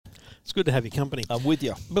It's good to have your company. I'm with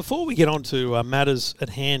you. Before we get on to matters at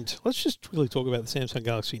hand, let's just really talk about the Samsung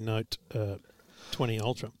Galaxy Note 20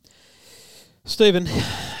 Ultra. Stephen,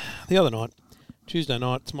 the other night, Tuesday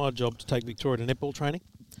night, it's my job to take Victoria to netball training.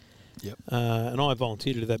 Yep. And I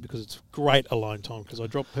volunteered to do that because it's great alone time because I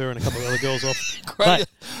drop her and a couple of other girls off. Great.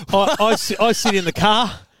 I sit in the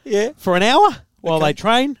car for an hour while they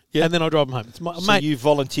train, and then I drive them home. It's So you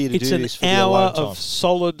volunteer to do this for the hour alone time? of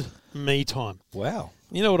solid me time. Wow.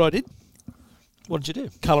 You know what I did? What did you do?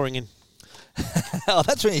 Colouring in. Oh,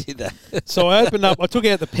 that's when you did that. So I opened up, I took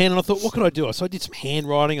out the pen and I thought, what could I do? So I did some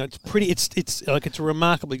handwriting. It's pretty, it's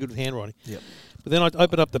remarkably good with handwriting. Yep. But then I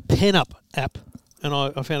opened up the Pen Up app and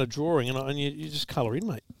I found a drawing and you just colour in,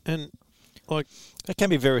 mate. And like... That can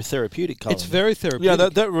be very therapeutic colouring. It's very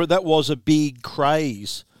therapeutic. Yeah, that was a big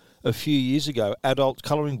craze a few years ago, adult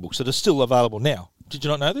colouring books that are still available now. Did you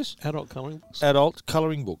not know this? Adult colouring books? Adult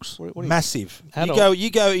colouring books. What do you Massive. Adult. You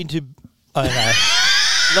go into... I don't know.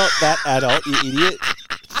 Not that adult, you idiot.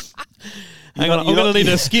 Hang on, I'm going to need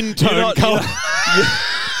a skin tone colour.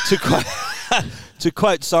 To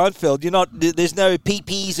quote Seinfeld, there's no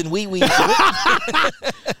pee-pees and wee-wees.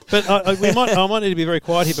 But I might need to be very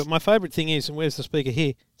quiet here, but my favourite thing is, and where's the speaker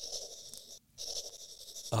here?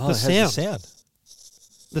 Oh, the it sound. has the sound.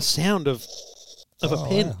 The sound of a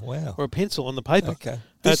pen wow. or a pencil on the paper. Okay.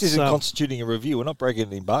 This That's, isn't constituting a review. We're not breaking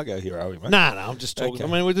an embargo here, are we, mate? No, I'm just talking. Okay.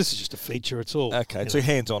 I mean, this is just a feature. It's all... Okay, it's a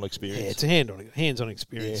hands-on experience. Yeah, it's a hands-on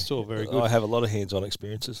experience. Yeah. It's all very good. I have a lot of hands-on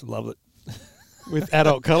experiences. Love it. With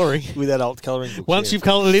adult colouring. With adult colouring books. Once you've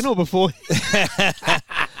coloured in or before?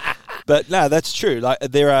 But no, that's true. Like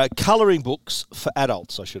there are colouring books for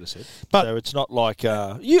adults, I should have said. But so it's not like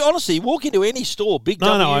you honestly walk into any store, big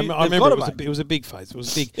No, W. I remember it was a big phase. It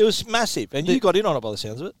was big. It was massive, and you got in on it by the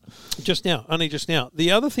sounds of it. Only just now.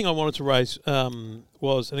 The other thing I wanted to raise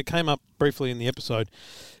was, and it came up briefly in the episode,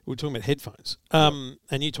 we were talking about headphones,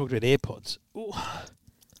 and you talked about AirPods.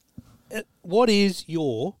 What is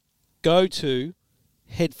your go-to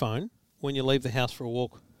headphone when you leave the house for a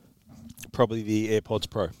walk? Probably the AirPods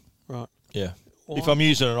Pro. Right. Yeah. Why? If I'm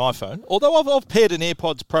using an iPhone, although I've paired an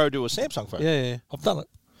AirPods Pro to a Samsung phone. Yeah. I've done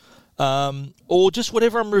it. Or just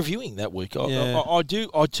whatever I'm reviewing that week. I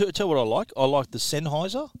tell what I like. I like the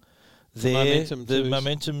Sennheiser. The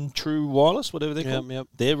Momentum True Wireless, whatever they're called. Yep.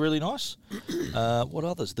 They're really nice. What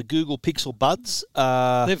others? The Google Pixel Buds.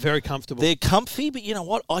 They're very comfortable. They're comfy, but you know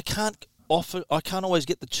what? I can't always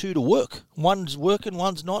get the two to work. One's working,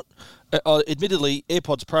 one's not. Admittedly,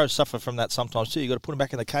 AirPods Pro suffer from that sometimes too. You've got to put them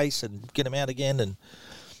back in the case and get them out again.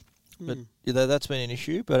 But that's been an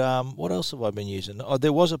issue. But what else have I been using?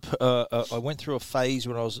 There was I went through a phase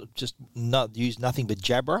when I was just used nothing but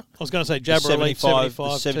Jabra. I was going to say Jabra Elite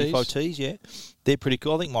 75 T's, yeah. They're pretty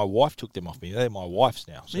cool. I think my wife took them off me. They're my wife's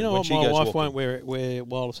now. So you know when what? she My goes wife walking, won't wear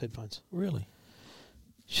wireless headphones. Really?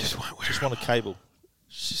 She just won't wear Just want a cable.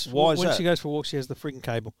 Why is when that? she goes for a walk, she has the freaking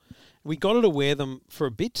cable. We got her to wear them for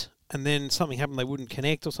a bit, and then something happened. They wouldn't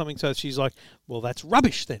connect or something. So she's like, "Well, that's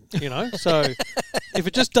rubbish then." So if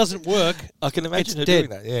it just doesn't work, I can imagine her dead. doing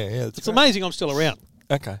that. Yeah. It's amazing I'm still around.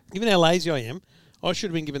 Okay. Given how lazy I am, I should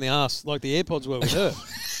have been given the arse like the AirPods were with her.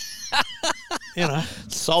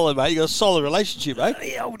 Solid, mate. You got a solid relationship, mate.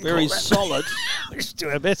 Very solid. We just do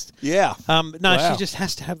our best. Yeah. She just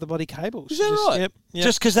has to have the bloody cable. Is that right? Yep.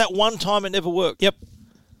 Just because that one time it never worked. Yep.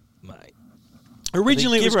 Mate.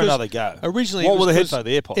 Originally, give it was her another go. Originally, what it were the was headphones?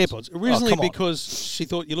 The AirPods. AirPods. Originally, because she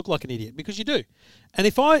thought you look like an idiot because you do. And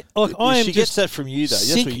if I am she gets that from you though.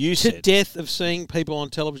 That's sick what you to said. death of seeing people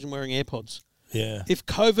on television wearing AirPods. Yeah. If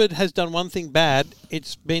COVID has done one thing bad,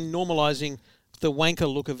 it's been normalising the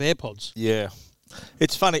wanker look of AirPods. Yeah.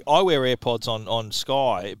 It's funny. I wear AirPods on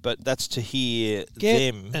Sky, but that's to hear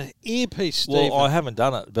them. An earpiece, Stephen. Well, I haven't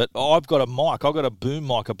done it, but I've got a mic. I've got a boom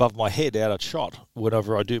mic above my head out of shot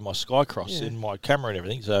whenever I do my Sky Cross in my camera and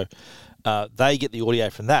everything. So they get the audio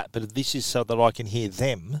from that, but this is so that I can hear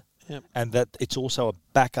them, and that it's also a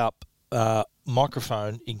backup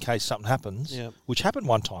microphone in case something happens, which happened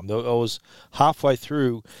one time. I was halfway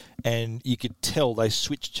through, and you could tell they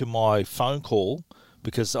switched to my phone call,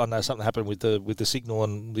 because I know something happened with the signal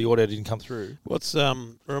and the audio didn't come through. What's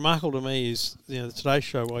remarkable to me is the Today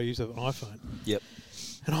Show I use an iPhone. Yep.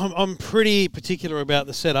 And I'm pretty particular about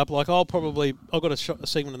the setup. Like I've got a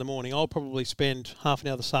segment in the morning. I'll probably spend half an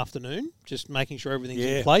hour this afternoon just making sure everything's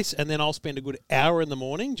in place, and then I'll spend a good hour in the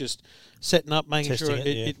morning just setting up, making Testing sure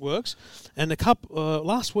it works. And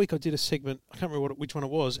last week I did a segment. I can't remember which one it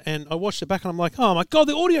was, and I watched it back and I'm like, oh my god,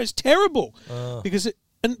 the audio is terrible because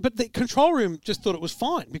but the control room just thought it was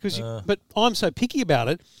fine because but I'm so picky about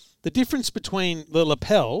it the difference between the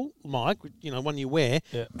lapel mic, one you wear,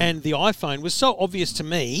 and the iPhone was so obvious to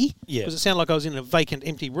me because it sounded like I was in a vacant,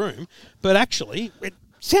 empty room. But actually, it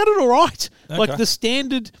sounded all right. Okay. Like the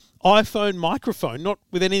standard iPhone microphone, not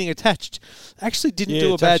with anything attached, actually didn't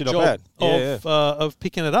do a bad job of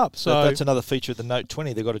picking it up. So that's another feature of the Note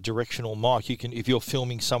 20. They've got a directional mic. You can, if you're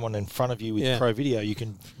filming someone in front of you with Pro Video, you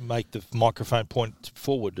can make the microphone point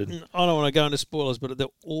forward. And I don't want to go into spoilers, but the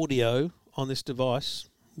audio on this device,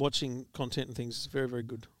 watching content and things, is very, very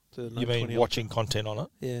good. You mean watching content on it?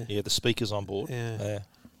 Yeah. Yeah, the speakers on board. Yeah,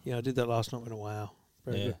 I did that last night. Went, wow,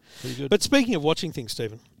 very good. Pretty good. But speaking of watching things,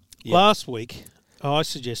 Stephen, last week I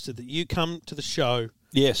suggested that you come to the show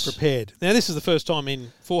prepared. Now, this is the first time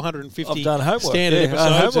in 450 standard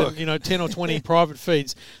episodes and 10 or 20 private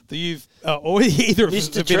feeds that you've or either of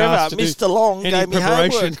us have been asked to do Mr. Long any gave me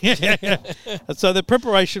preparation. homework. So the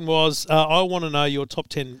preparation was, I want to know your top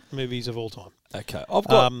 10 movies of all time. Okay, I've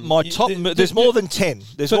got my top. There's more than 10.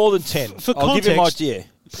 There's more than 10. For I'll context, give you my idea.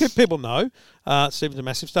 People know Stephen's a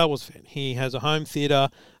massive Star Wars fan. He has a home theatre,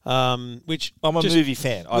 which I'm a movie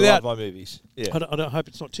fan. I love my movies. Yeah. I don't hope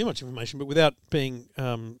it's not too much information, but without being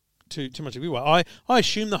too much of a giveaway, I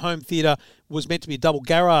assume the home theatre was meant to be a double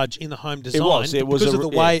garage in the home design. It was because of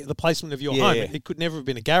the placement of your home. It could never have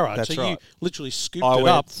been a garage. That's so right. you literally scooped it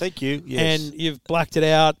up. Thank you. Yes. And you've blacked it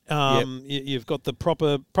out. You've got the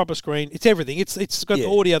proper screen. It's everything. It's got the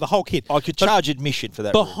audio, the whole kit. I could charge admission for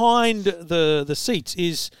that. Behind the seats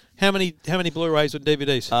is how many Blu-rays or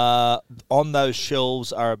DVDs? On those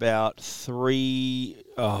shelves are about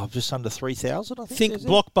just under 3,000. I think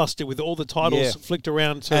Blockbuster with all the titles flicked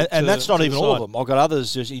around. And that's not even all of them. I've got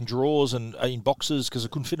others just in drawers and in boxes because I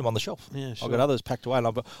couldn't fit them on the shelf. Yeah, sure. I've got others packed away. And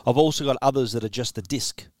I've also got others that are just the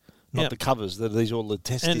disc, not the covers. These are all the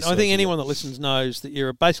test discs. And I think anyone that listens knows that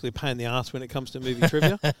you're basically a pain in the arse when it comes to movie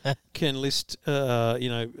trivia. Can list,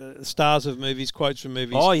 stars of movies, quotes from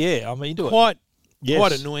movies. Oh, yeah. I'm into it. Quite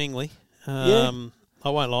annoyingly. I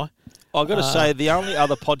won't lie. I've got to say, the only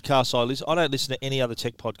other podcasts I listen... I don't listen to any other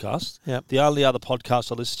tech podcast. Yep. The only other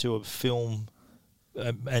podcasts I listen to are film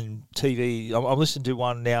and TV. I'm listening to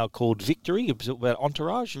one now called Victory, about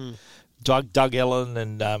Entourage. Doug Ellen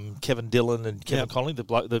and Kevin Dillon and Kevin Connolly.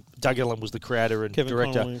 Doug Ellen was the creator and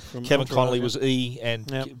director. Kevin Connolly was E, and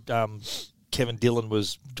Kevin Dillon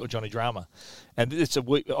was Johnny Drama. And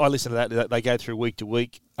I listen to that. They go through week to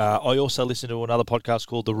week. I also listen to another podcast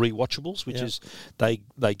called The Rewatchables, which is they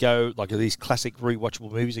go like these classic rewatchable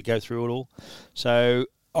movies that go through it all. So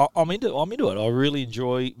I'm into it. I really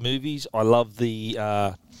enjoy movies. I love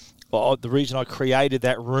the reason I created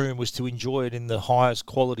that room was to enjoy it in the highest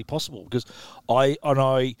quality possible, because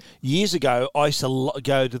years ago I used to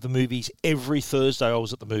go to the movies every Thursday. I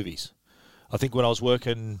was at the movies. I think when I was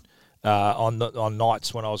working on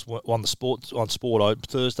nights when I was on sport,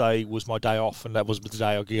 Thursday was my day off, and that was the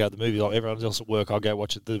day I could go to the movies. Like everyone else at work, I'll go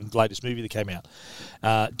watch the latest movie that came out.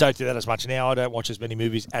 Don't do that as much now. I don't watch as many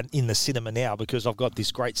movies in the cinema now because I've got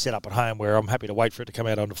this great setup at home where I'm happy to wait for it to come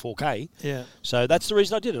out onto 4K. Yeah. So that's the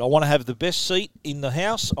reason I did it. I want to have the best seat in the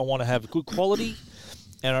house. I want to have good quality.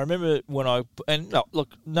 And I remember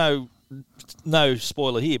no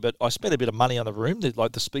spoiler here, but I spent a bit of money on the room.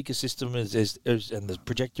 Like the speaker system and the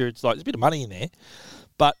projector, it's like there's a bit of money in there.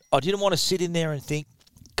 But I didn't want to sit in there and think,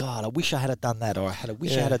 God, I wish I had done that, or I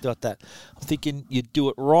wish I had done that. I'm thinking you do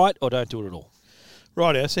it right or don't do it at all.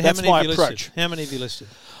 Right, so that's my approach. How many have you listed?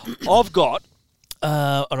 I've got,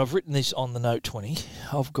 and I've written this on the Note 20.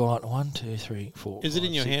 I've got 1, 2, 3, 4. Is it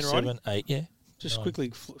in your handwriting? 7, 8. Yeah. Just 9. Quickly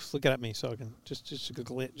flick it at me so I can just at a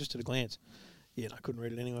glance. Yeah, I couldn't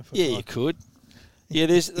read it anyway. You could. Yeah,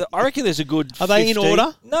 I reckon there's a good. Are they 15. in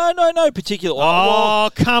order? No, particular.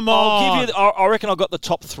 Come on! I'll give you. I reckon I got the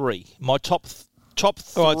top 3. My top 3.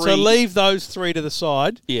 All right, so leave those 3 to the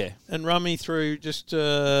side. Yeah, and run me through just.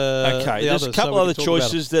 Okay, there's a couple other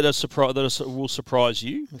choices that will surprise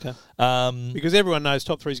you. Okay. Because everyone knows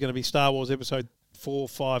top 3 is going to be Star Wars Episode 4,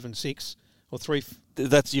 5, and 6, or 3.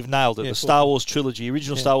 You've nailed it. The Star Wars trilogy,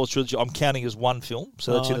 original Star Wars trilogy. I'm counting as one film,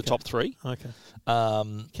 so that's in the top 3. Okay.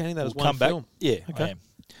 Counting that as one film. Yeah. Okay. I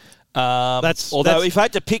am. If I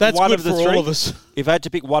had to pick one of the 3, all of us. If I had to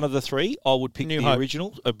pick one of the 3, I would pick the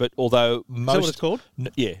original. But although most, is that what it's called?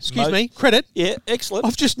 Yeah. Excuse me. Credit. Yeah. Excellent.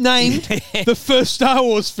 I've just named the first Star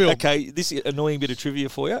Wars film. Okay. This is an annoying bit of trivia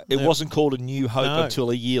for you. It wasn't called A New Hope until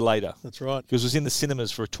a year later. That's right. Because it was in the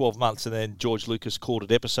cinemas for 12 months, and then George Lucas called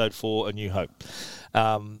it Episode 4: A New Hope.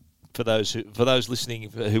 For those listening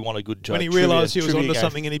who want a good joke. When he realised he was onto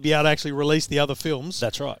something and he'd be able to actually release the other films.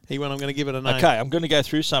 That's right. He went, I'm going to give it a name. Okay, I'm going to go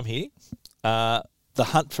through some here. The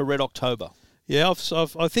Hunt for Red October. Yeah,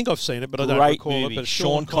 I think I've seen it, but I don't Great recall movie. it. But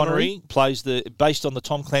Sean Connery plays based on the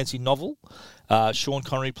Tom Clancy novel. Sean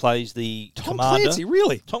Connery plays the commander. Tom Clancy,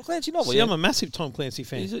 really? Tom Clancy novel. See, yeah. I'm a massive Tom Clancy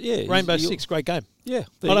fan. Yeah, Rainbow Six, great game. Yeah,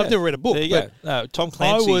 but I've never read a book. There you go. No, Tom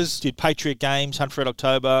Clancy did Patriot Games, Hunt for Red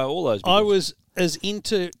October, all those. I was as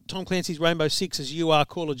into Tom Clancy's Rainbow Six as you are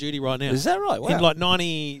Call of Duty right now. Is that right? Wow. In like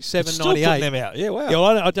 97, still 98. Putting them out. Yeah, wow. Yeah,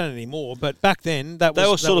 well, I don't anymore. But back then, they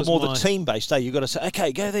were sort of more the team-based. You got to say,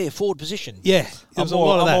 okay, go there, forward position. Yeah, there was a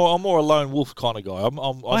lot of that. I'm more a lone wolf kind of guy.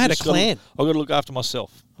 I had a clan. I've got to look after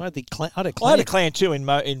myself. I had a clan. I had a clan too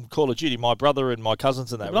in Call of Duty. My brother and my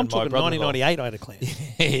cousins and that. But I'm talking 1998. I had a clan.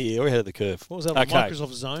 Yeah, we're ahead of the curve. What was that? Okay.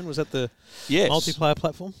 Microsoft Zone? Was that the multiplayer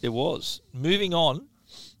platform? It was. Moving on.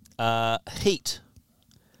 Heat.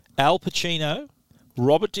 Al Pacino,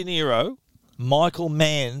 Robert De Niro, Michael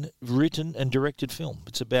Mann written and directed film.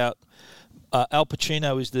 It's about Al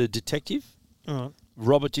Pacino is the detective. All right.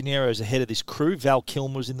 Robert De Niro is the head of this crew. Val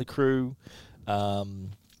Kilmer's in the crew.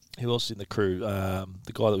 Who else is in the crew? The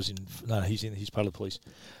guy that was in... No, he's part of the police.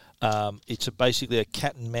 It's basically a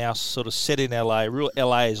cat and mouse sort of set in LA. Real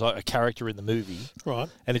LA is like a character in the movie. Right.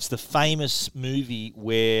 And it's the famous movie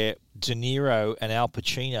where De Niro and Al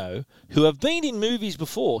Pacino, who have been in movies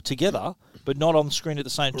before together, but not on screen at the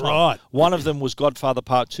same time. Right. One of them was Godfather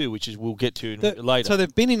Part 2, which is we'll get to later. So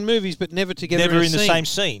they've been in movies, but never together Never in the same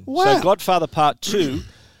scene. Wow. So Godfather Part 2,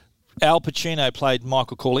 Al Pacino played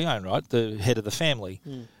Michael Corleone, right? The head of the family.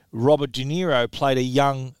 Mm. Robert De Niro played a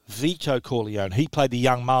young Vito Corleone. He played the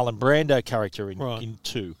young Marlon Brando character in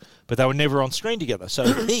 2. But they were never on screen together.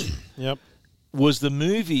 So he was the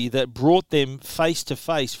movie that brought them face to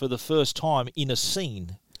face for the first time in a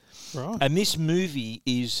scene. Right. And this movie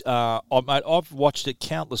is, I've watched it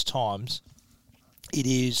countless times. It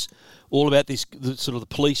is all about the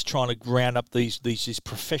police trying to round up these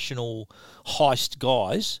professional heist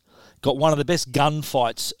guys. Got one of the best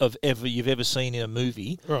gunfights you've ever seen in a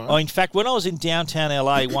movie. Right. In fact, when I was in downtown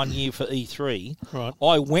LA one year for E3,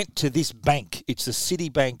 I went to this bank. It's the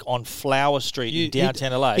Citibank on Flower Street in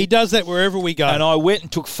downtown LA. He does that wherever we go. And I went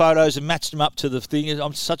and took photos and matched them up to the thing.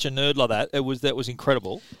 I'm such a nerd like that. That was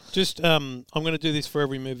incredible. Just, I'm going to do this for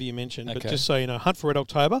every movie you mentioned, but just so you know, Hunt for Red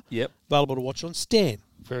October. Yep. Available to watch on Stan.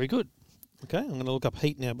 Very good. Okay, I'm going to look up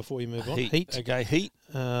Heat now before we move on. Heat. Okay, Heat.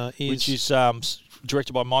 Which is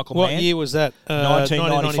directed by Michael Mann. What year was that?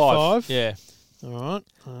 1995. Yeah. All right.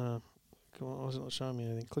 Come on, it's not showing me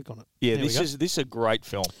anything. Click on it. Yeah, this is a great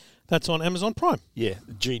film. That's on Amazon Prime. Yeah,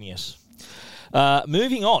 genius.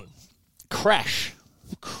 Moving on. Crash.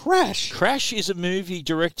 Crash is a movie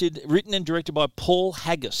written and directed by Paul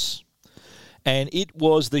Haggis. And it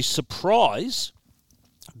was the surprise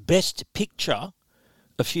Best Picture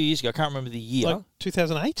a few years ago. I can't remember the year. Like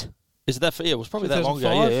 2008? Is that for? Yeah, it was probably that long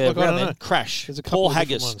ago. Yeah, like, around then. Crash. There's a couple Paul of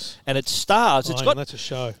Haggis, ones. And it stars. That's a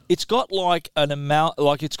show. It's got like an amount,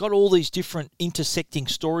 like it's got all these different intersecting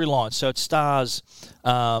storylines. So it stars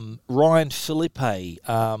Ryan Philippe,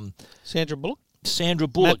 Sandra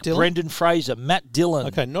Bullock, Brendan Fraser, Matt Dillon.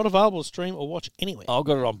 Okay, not available to stream or watch anywhere. I've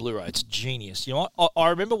got it on Blu-ray. It's genius. You know what? I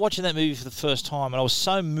remember watching that movie for the first time, and I was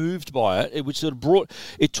so moved by it.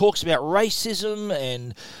 It talks about racism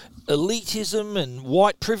and elitism and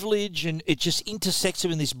white privilege, and it just intersects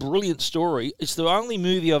them in this brilliant story. It's the only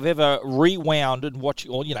movie I've ever rewound and watched,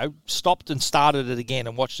 or stopped and started it again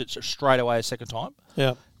and watched it straight away a second time.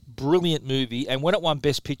 Yeah. Brilliant movie, and when it won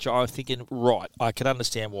Best Picture, I was thinking, right, I can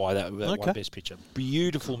understand why that won Best Picture.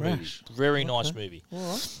 Beautiful movie, very nice movie.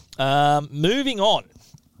 All right. Moving on,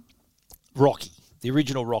 Rocky, the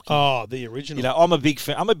original Rocky. Oh, the original. I'm a big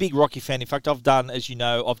fan. I'm a big Rocky fan. In fact, I've done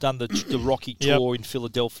the Rocky tour in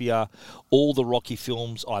Philadelphia. All the Rocky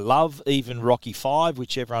films I love, even Rocky 5,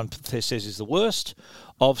 which everyone says is the worst.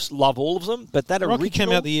 I love all of them, but that Rocky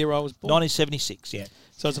came out the year I was born. 1976. Yeah.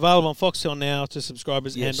 So it's available on Foxtel now to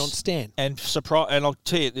subscribers and on Stan. And I'll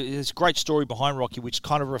tell you, there's a great story behind Rocky, which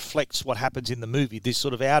kind of reflects what happens in the movie. This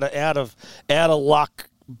sort of out of luck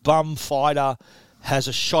bum fighter has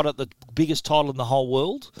a shot at the biggest title in the whole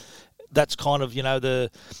world. That's kind of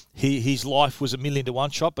his life was a 1,000,000 to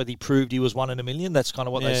 1 shot, but he proved he was 1 in a million. That's kind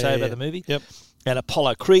of what they say about the movie. Yep. And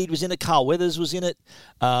Apollo Creed was in it. Carl Weathers was in it.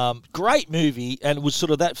 Great movie, and it was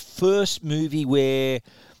sort of that first movie where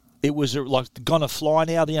it was like Gonna Fly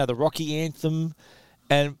Now, the Rocky anthem.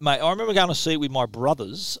 And, mate, I remember going to see it with my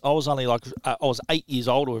brothers. I was only I was 8 years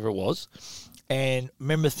old, or whatever it was. And I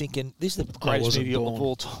remember thinking, this is the greatest movie of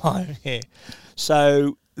all time. Yeah.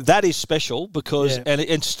 So that is special because, and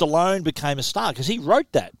Stallone became a star because he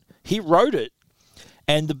wrote that. He wrote it.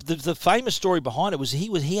 And the famous story behind it was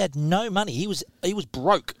he had no money. He was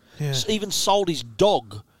broke. Yeah. Even sold his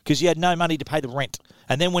dog because he had no money to pay the rent.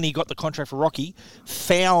 And then when he got the contract for Rocky,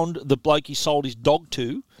 found the bloke he sold his dog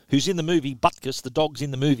to, who's in the movie, Butkus, the dog's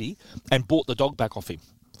in the movie, and bought the dog back off him.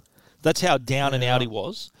 That's how down and out he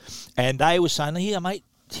was. And they were saying, here, mate,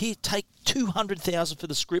 here, take $200,000 for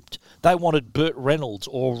the script. They wanted Burt Reynolds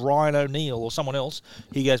or Ryan O'Neal or someone else.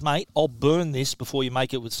 He goes, mate, I'll burn this before you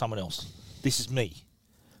make it with someone else. This is me.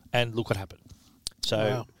 And look what happened. So,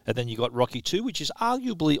 wow. And then you got Rocky 2, which is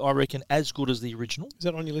arguably, I reckon, as good as the original. Is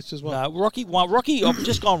that on your list as well? No, Rocky 1. Rocky, I've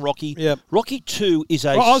just gone Rocky. Yep. Rocky 2 is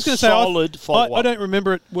a solid follow-up. I don't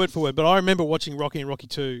remember it word for word, but I remember watching Rocky and Rocky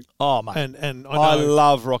 2. Oh, mate. And I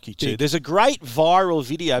love Rocky 2. There's a great viral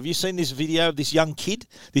video. Have you seen this video of this young kid?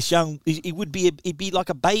 He'd be like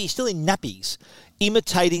a baby, still in nappies,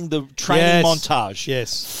 imitating the training montage.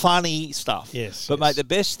 Yes. Funny stuff. Yes. But, mate, the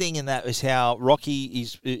best thing in that is how Rocky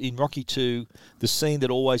is, in Rocky 2, the scene that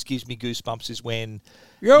always gives me goosebumps is when...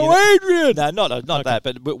 Adrian! No, not okay. That.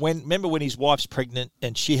 But remember when his wife's pregnant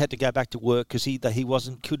and she had to go back to work because he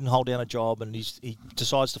couldn't hold down a job and he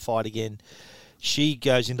decides to fight again. She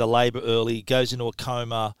goes into labour early, goes into a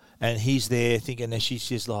coma, and he's there thinking, and she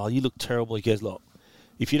says, "Oh, you look terrible." He goes, "Look,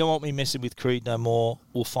 if you don't want me messing with Creed no more,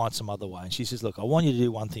 we'll find some other way." And she says, "Look, I want you to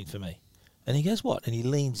do one thing for me." And he goes, "What?" And he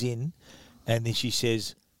leans in, and then she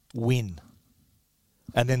says, "Win."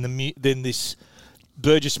 And then this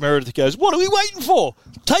Burgess Meredith goes, "What are we waiting for?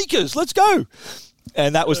 Take us, let's go."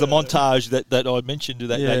 And that was the montage that I mentioned to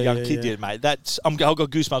that young kid did, mate. I've got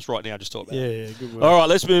goosebumps right now just talking about it. Yeah, good work. All right,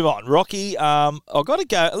 let's move on. Rocky, I've got to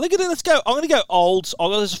go. Look at it, let's go. I'm going to go old.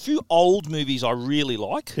 There's a few old movies I really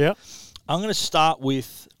like. Yeah. I'm going to start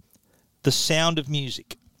with The Sound of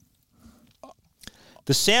Music.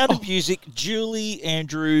 The Sound of Music, Julie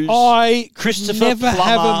Andrews, Christopher never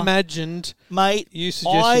Plummer. Have imagined, mate, you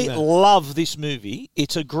suggesting that. Love this movie.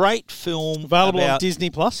 It's a great film. Available on Disney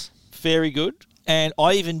Plus. Very good. And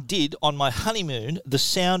I even did, on my honeymoon, the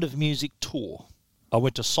Sound of Music tour. I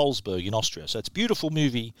went to Salzburg in Austria. So it's a beautiful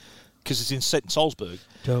movie because it's set in Salzburg.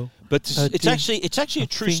 But it's actually a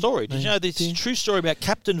true story. Did you know this is a true story about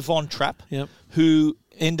Captain Von Trapp, who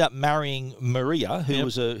ended up marrying Maria, who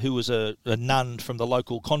was a nun from the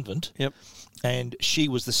local convent. Yep. And she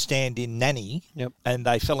was the stand-in nanny, and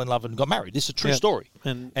they fell in love and got married. This is a true story.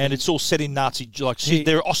 And it's all set in Nazi,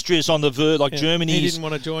 there are Austria's on the verge, Germany. He didn't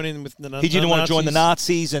want to join in with the Nazis. He didn't want to join the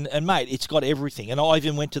Nazis, and mate, it's got everything. And I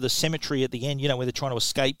even went to the cemetery at the end, where they're trying to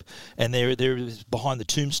escape, and they're behind the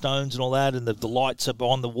tombstones and all that, and the lights are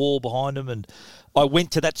on the wall behind them, and I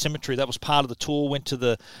went to that cemetery. That was part of the tour. Went to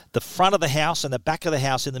the front of the house and the back of the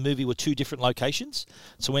house in the movie were two different locations.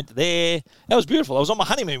 So went there. That was beautiful. I was on my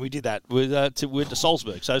honeymoon. We did that. We went to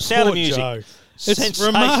Salzburg. So Sound of Music. Joe. It's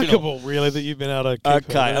remarkable, really, that you've been able to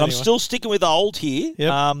keep and I'm still sticking with old here.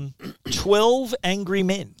 Yep. 12 Angry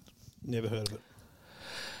Men. Never heard of it.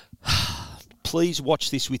 Please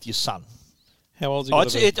watch this with your son. How old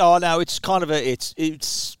is he? It's kind of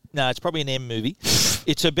it's probably an M movie.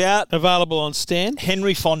 It's about... Available on Stan.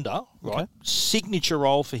 Henry Fonda, right? Okay. Signature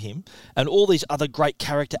role for him. And all these other great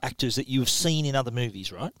character actors that you've seen in other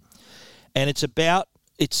movies, right? And it's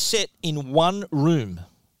set in one room.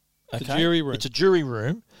 Okay? The jury room. It's a jury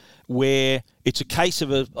room where it's a case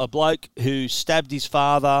of a bloke who stabbed his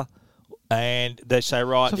father and they say,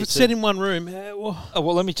 right... So if it's set in one room...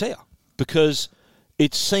 well, let me tell you. Because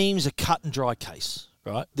it seems a cut and dry case,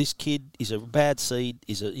 right? This kid is a bad seed,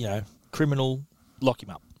 is a, criminal... Lock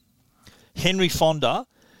him up. Henry Fonda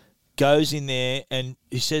goes in there and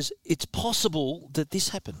he says, it's possible that this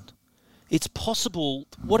happened. It's possible.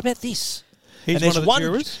 What about this? He's one of the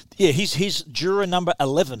jurors? Yeah, he's juror number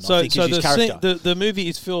 11, I think, is his character. The movie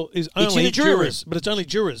is only jurors, but it's only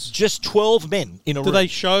jurors. Just 12 men in a room. Do they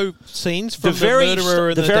show scenes from the murderer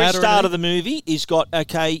and the very start of the movie is got,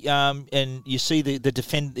 and you see the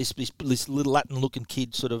defendant, this little Latin-looking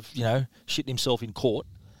kid sort of, shitting himself in court,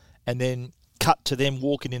 and then... cut to them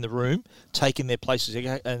walking in the room, taking their places.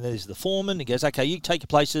 And there's the foreman. He goes, okay, you take your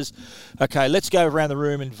places. Okay, let's go around the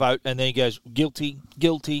room and vote. And then he goes, guilty,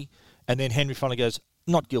 guilty. And then Henry Fonda goes,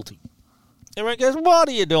 not guilty. Everyone goes, what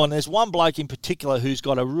are you doing? There's one bloke in particular who's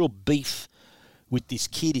got a real beef with this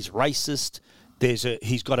kid. He's racist.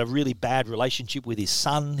 He's got a really bad relationship with his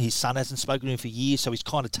son. His son hasn't spoken to him for years, so he's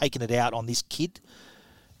kind of taken it out on this kid.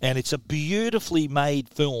 And it's a beautifully made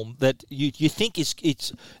film that you think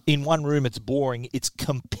it's in one room. It's boring. It's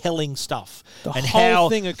compelling stuff. The whole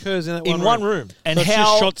thing occurs in one room. And so it's how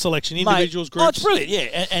just shot selection, individuals, groups. Oh, it's brilliant.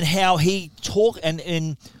 Yeah, and how he talk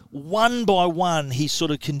and one by one, he's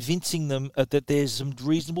sort of convincing them that there's some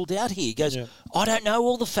reasonable doubt here. He goes, I don't know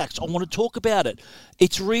all the facts. I want to talk about it.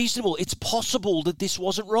 It's reasonable. It's possible that this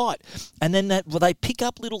wasn't right. And then they pick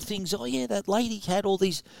up little things. Oh, yeah, that lady had all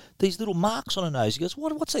these little marks on her nose. He goes,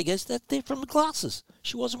 what's that? He goes, they're from the glasses.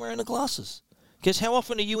 She wasn't wearing the glasses. He goes, how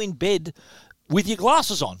often are you in bed with your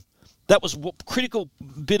glasses on? That was what critical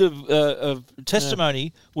bit of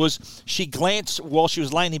testimony was. She glanced while she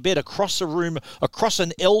was laying in bed across the room, across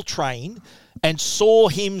an L train, and saw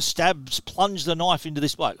him plunge the knife into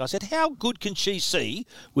this bloke. I said, how good can she see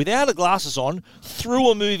without her glasses on through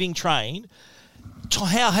a moving train?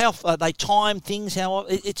 How they time things?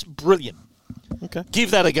 It's brilliant. Okay,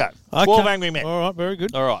 give that a go. Okay. 12 Angry Men. All right, very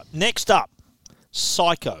good. All right, next up,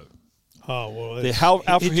 Psycho. Oh well, the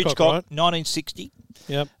Alfred Hitchcock, right? 1960.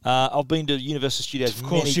 Yep. I've been to Universal Studios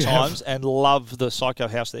many times and love the Psycho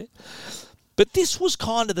house there. But this was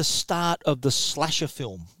kind of the start of the slasher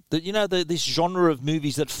film. This genre of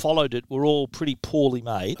movies that followed it were all pretty poorly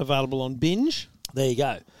made. Available on Binge. There you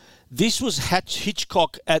go. This was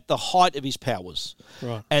Hitchcock at the height of his powers.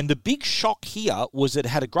 Right. And the big shock here was that it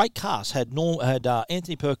had a great cast. Had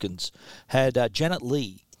Anthony Perkins, had Janet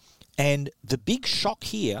Leigh. And the big shock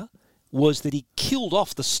here was that he killed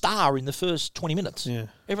off the star in the first 20 minutes. Yeah.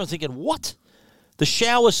 Everyone's thinking, what? The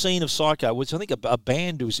shower scene of Psycho, which I think a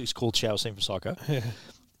band is called Shower Scene for Psycho,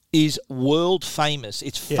 is world famous.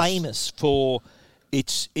 It's famous for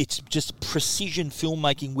its just precision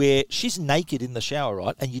filmmaking where she's naked in the shower,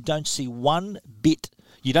 right? And you don't see one bit.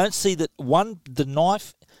 You don't see the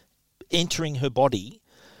knife entering her body.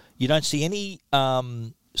 You don't see any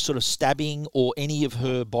sort of stabbing or any of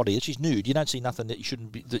her body. She's nude. You don't see nothing that you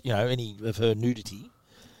shouldn't be, any of her nudity.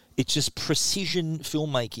 It's just precision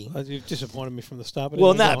filmmaking. You've disappointed me from the start.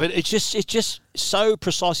 But but it's just so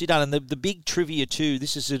precisely done. And the big trivia too.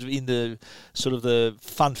 This is sort of in the sort of the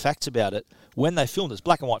fun facts about it. When they filmed this,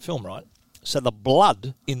 black and white film, right? So the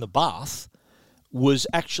blood in the bath was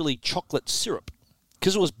actually chocolate syrup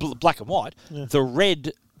because it was black and white. Yeah. The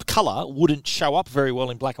red colour wouldn't show up very well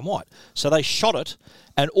in black and white. So they shot it,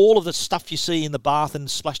 and all of the stuff you see in the bath and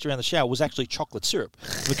splashed around the shower was actually chocolate syrup.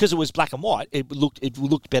 Because it was black and white, it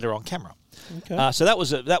looked better on camera. Okay. So that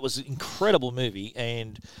was an incredible movie,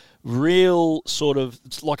 and real sort of,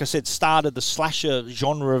 like I said, started the slasher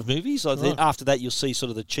genre of movies. Right. After that, you'll see sort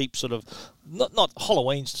of the cheap sort of, not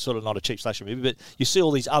Halloween's sort of not a cheap slasher movie, but you see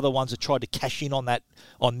all these other ones that tried to cash in on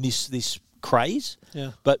this craze.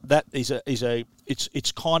 Yeah. But that is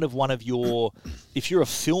it's kind of one of your, if you're a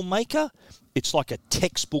filmmaker, it's like a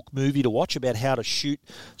textbook movie to watch about how to shoot,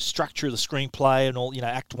 structure of the screenplay and all,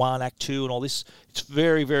 act 1, act 2 and all this. It's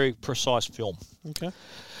very, very precise film. Okay.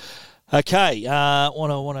 Okay,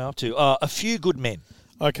 what am I up to? A Few Good Men.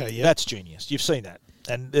 Okay, yeah. That's genius. You've seen that.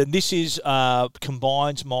 And this is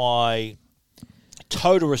combines my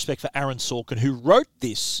total respect for Aaron Sorkin, who wrote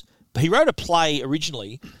this. He wrote a play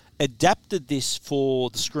originally, adapted this for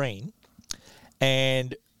the screen,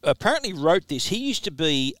 and apparently wrote this. He used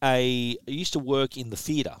to work in the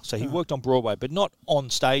theatre, so he worked on Broadway, but not on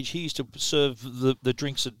stage. He used to serve the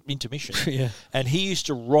drinks at intermission. Yeah. And he used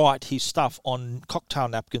to write his stuff on cocktail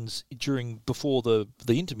napkins before the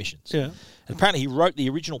intermissions. Yeah. And apparently he wrote the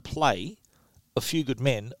original play, A Few Good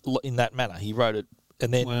Men, in that manner. He wrote it,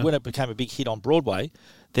 and then when it became a big hit on Broadway,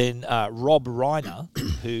 then Rob Reiner,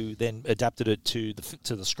 who then adapted it to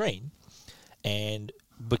the screen, and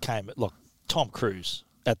became Tom Cruise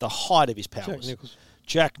at the height of his powers.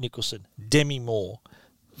 Jack Nicholson, Demi Moore,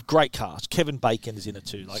 great cast. Kevin Bacon is in it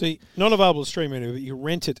too. See, not available to stream anywhere, but you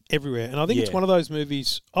rent it everywhere. And I think it's one of those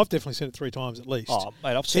movies, I've definitely seen it 3 times at least. Oh,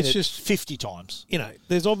 mate, I've seen it just 50 times.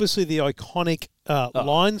 There's obviously the iconic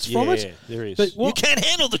lines from it. Yeah, there is. But you can't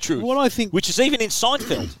handle the truth. What I think, which is even in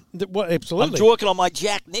Seinfeld. Absolutely. I'm working on my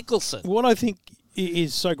Jack Nicholson. What I think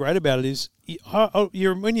is so great about it is,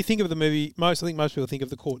 when you think of the movie, I think most people think of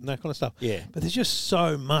the court and that kind of stuff. Yeah. But there's just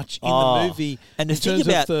so much in the movie, and in terms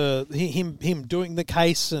of him doing the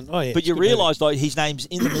case, and But you realise his name's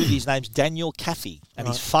in the movie. His name's Daniel Kaffee, and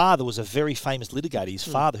his father was a very famous litigator. His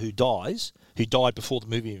father, who died before the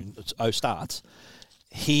movie starts.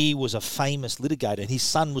 He was a famous litigator, and his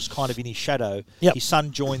son was kind of in his shadow. Yep. His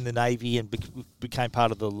son joined the Navy and became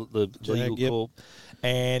part of the legal corps,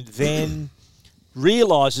 and then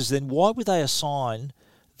realises then why would they assign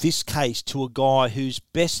this case to a guy whose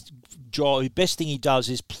best thing he does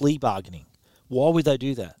is plea bargaining? Why would they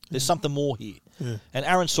do that? There's something more here. Yeah. And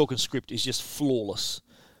Aaron Sorkin's script is just flawless.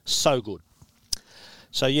 So good.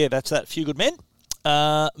 So, that's that. Few Good Men.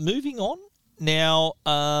 Moving on. Now,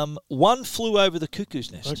 One Flew Over the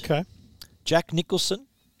Cuckoo's Nest. Okay. Jack Nicholson.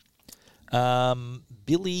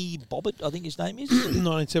 Billy Bobbitt, I think his name is.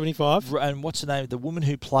 1975. And what's the name? The woman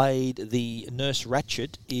who played the Nurse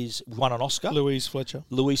Ratched won an Oscar. Louise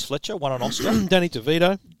Fletcher won an Oscar. Danny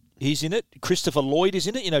DeVito. He's in it. Christopher Lloyd is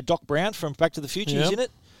in it. You know, Doc Brown from Back to the Future is in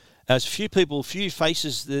it. There's a few people, few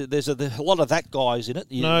faces. There's a lot of that guys in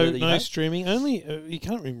it. No streaming. Only you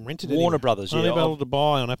can't even rent it. Warner Brothers. Only able to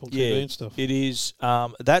buy on Apple TV and stuff. It is.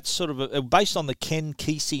 That's sort of based on the Ken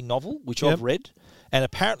Kesey novel, which I've read, and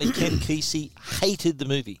apparently Ken Kesey hated the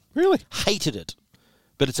movie. Really? Hated it,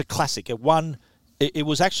 but it's a classic. It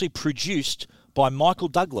was actually produced by Michael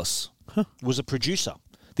Douglas. Was a producer.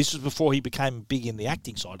 This was before he became big in the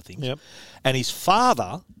acting side of things. Yep. And his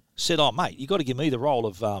father said, "Oh, mate, you got to give me the role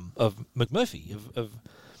of McMurphy, of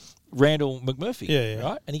Randall McMurphy." Yeah.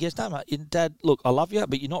 Right? And he goes, "No, mate, Dad, look, I love you,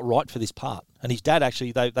 but you're not right for this part." And his dad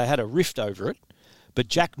actually, they had a rift over it, but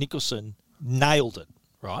Jack Nicholson nailed it,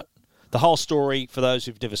 right? The whole story, for those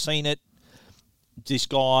who've never seen it, this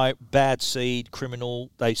guy, bad seed,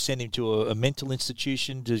 criminal, they send him to a mental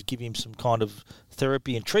institution to give him some kind of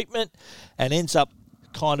therapy and treatment, and ends up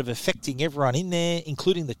kind of affecting everyone in there,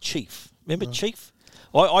 including the chief. Remember Chief?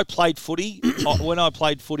 I played footy. When I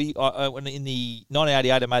played footy, when in the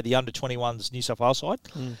 1988, I made the under-21s New South Wales side,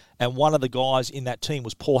 and one of the guys in that team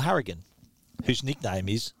was Paul Harrigan, whose nickname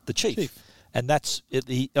is the Chief. And that's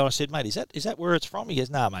and I said, "Mate, is that where it's from?" He goes,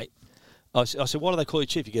 "Nah, mate." I said, "Why do they call you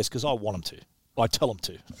Chief?" He goes, "Because I want them to. I tell them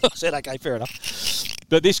to." I said, "Okay, fair enough."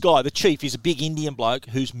 But this guy, the Chief, is a big Indian bloke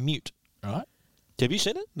who's mute, right? Have you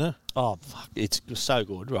seen it? No. Oh, fuck. It's so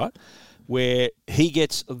good, right? Where he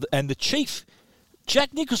gets... And the Chief,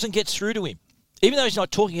 Jack Nicholson gets through to him. Even though he's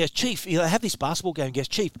not talking, he goes, "Chief," they have this basketball game, he goes,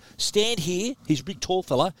 "Chief, stand here." He's a big, tall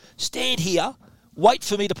fella. "Stand here. Wait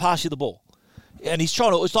for me to pass you the ball." And he's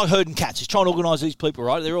trying to... It's like herding cats. He's trying to organise these people,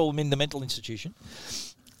 right? They're all in the mental institution.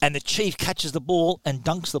 And the Chief catches the ball and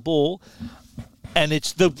dunks the ball. And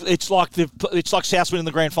it's like Southland in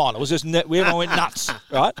the grand final. It was just... Everyone went nuts,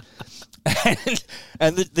 right?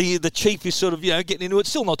 And the Chief is sort of, getting into it,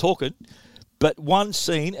 still not talking. But one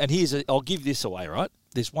scene, and I'll give this away, right?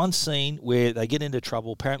 There's one scene where they get into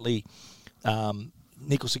trouble. Apparently,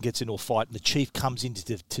 Nicholson gets into a fight, and the Chief comes in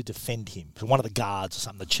to defend him. One of the guards or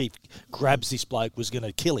something. The Chief grabs this bloke, was going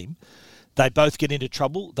to kill him. They both get into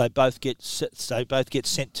trouble. They both get sent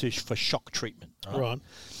for shock treatment. Right.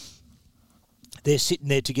 They're sitting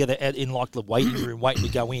there together in like the waiting room, waiting to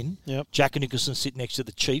go in. Yep. Jack Nicholson sitting next to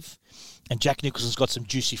the Chief, and Jack Nicholson's got some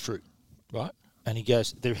juicy fruit, right? And he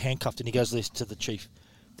goes, they're handcuffed, and he goes this to the Chief.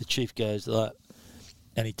 The Chief goes,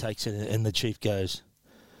 and he takes it, and the Chief goes,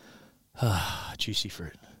 juicy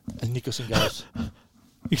fruit. And Nicholson goes,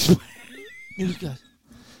 he goes,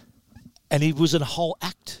 and it was a whole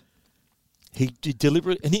act. He did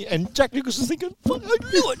deliberate, and Jack Nicholson's thinking, "Fuck, I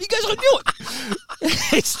knew it." He goes, "I knew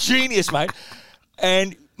it." It's genius, mate.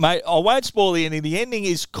 And, mate, I won't spoil the ending. The ending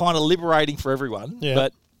is kind of liberating for everyone. Yeah.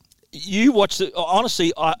 But you watched it.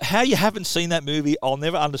 Honestly, how you haven't seen that movie, I'll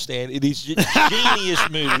never understand. It is a genius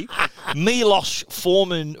movie. Milos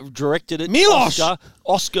Forman directed it. Milos!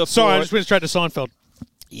 Oscar Sorry, for I just went straight to Seinfeld.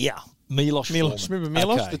 Yeah. Milos. Remember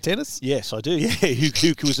Milos, the tennis? Yes, I do. Yeah,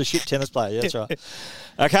 who was a shit tennis player. That's right.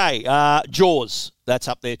 Okay, Jaws. That's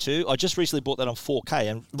up there too. I just recently bought that on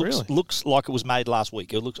 4K and looks like it was made last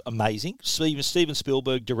week. It looks amazing. Steven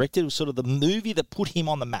Spielberg directed. It was sort of the movie that put him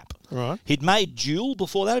on the map. Right. He'd made Duel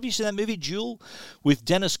before that. Have you seen that movie, Duel, with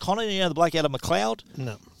Dennis Conner? The bloke out of McLeod?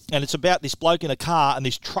 No. And it's about this bloke in a car, and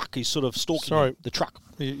this truck is sort of stalking the truck.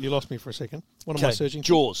 You lost me for a second. What am I searching for?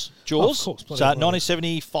 Jaws. Oh, of course. So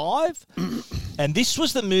 1975. And this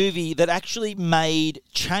was the movie that actually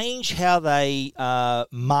changed how they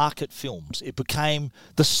market films. It became,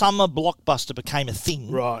 the summer blockbuster became a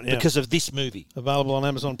thing because of this movie. Available on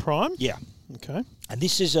Amazon Prime? Yeah. Okay. And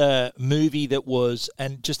this is a movie that was,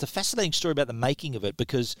 and just a fascinating story about the making of it,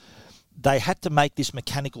 because they had to make this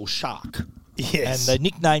mechanical shark. Yes. And they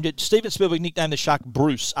nicknamed it, Steven Spielberg nicknamed the shark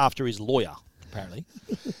Bruce after his lawyer, apparently.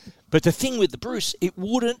 But the thing with the Bruce, it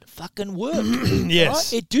wouldn't fucking work.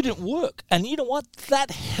 Yes. Right? It didn't work. And you know what?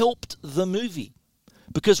 That helped the movie.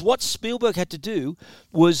 Because what Spielberg had to do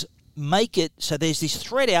was make it so there's this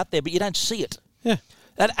thread out there, but you don't see it. Yeah.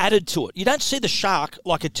 That added to it. You don't see the shark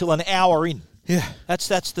like until an hour in. Yeah.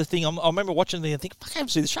 That's the thing. I remember watching the and thinking, fuck, I haven't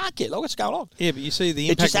seen the shark yet. Like, what's going on? Yeah, but you see the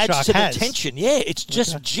it impact just adds the shark to has. the tension. Yeah, it's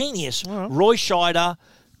just genius. All right. Roy Scheider,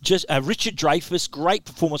 just Richard Dreyfuss, great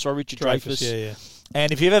performance by Richard Dreyfuss. Yeah.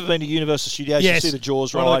 And if you've ever been to Universal Studios, you see the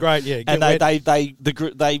Jaws ride. One of the great, yeah. And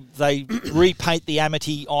they repaint the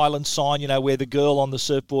Amity Island sign, where the girl on the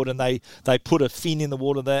surfboard, and they put a fin in the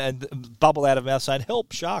water there and bubble out of her mouth saying,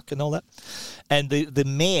 "Help, shark," and all that. And the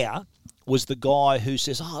mayor was the guy who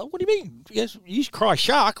says, "Oh, what do you mean? Yes, you cry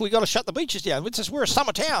shark. We got to shut the beaches down. We're a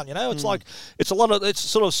summer town, you know. It's like it's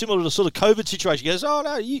sort of similar to the sort of COVID situation." He goes, "Oh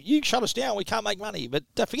no, you shut us down. We can't make money. But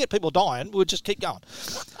forget people dying. We'll just keep going."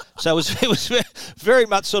 So it was very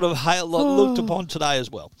much sort of looked upon today as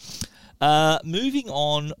well. Moving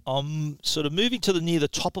on, I'm sort of moving to near the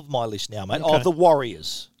top of my list now, mate. Okay. Oh, the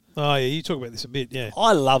Warriors. Oh, yeah, you talk about this a bit, yeah.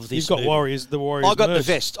 I love this. You've got movie. the Warriors I got merch. the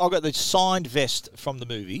vest. I got the signed vest from the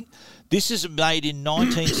movie. This is made in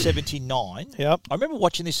 1979. Yep. I remember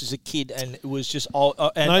watching this as a kid, and it was just...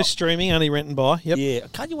 no streaming, only rent and buy. Yep. Yeah.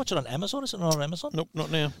 Can't you watch it on Amazon? Is it not on Amazon? Nope,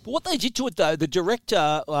 not now. But what they did to it, though, the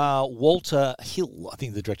director, Walter Hill, I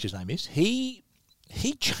think the director's name is, he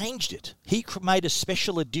changed it. He made a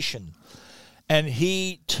special edition. And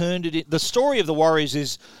he turned it in. The story of the Warriors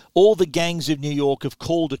is all the gangs of New York have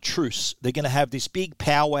called a truce. They're going to have this big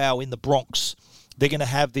powwow in the Bronx. They're going to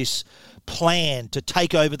have this plan to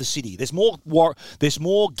take over the city. There's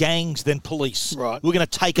more gangs than police. Right. We're going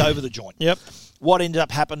to take over the joint. Yep. What ended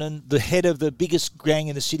up happening, the head of the biggest gang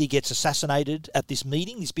in the city gets assassinated at this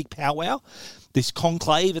meeting, this big powwow, this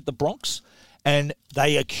conclave at the Bronx. And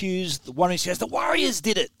they accuse the one who says, the Warriors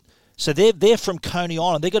did it. So they're from Coney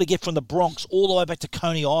Island. They've got to get from the Bronx all the way back to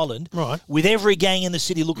Coney Island, right, with every gang in the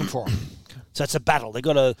city looking for them. So it's a battle. They've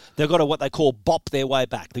got to what they call bop their way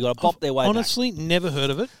back. They've got to bop their way honestly, back. never heard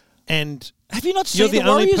of it. And have you not seen the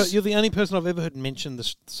Warriors? You're the only person I've ever heard mention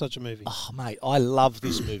such a movie. Oh, mate, I love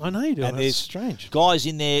this movie. I know you do. And there's strange guys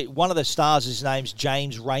in there. One of the stars, his name's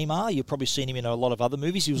James Remar. You've probably seen him in a lot of other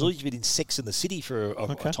movies. He was even in Sex and the City for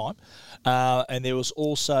a time. And there was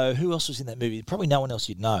also, who else was in that movie? Probably no one else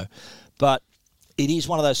you'd know. But it is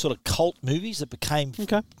one of those sort of cult movies that became,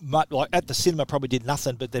 like at the cinema probably did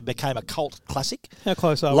nothing, but they became a cult classic. How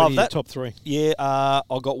close are we to your top three? Yeah,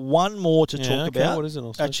 I've got one more to talk about. What is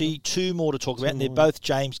it? Actually, two more to talk about, and they're both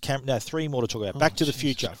James Cameron. No, three more to talk about. Back to the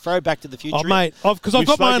Future. Throw Back to the Future. Oh, mate, because I've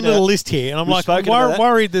got my own little list here, and I'm like, I'm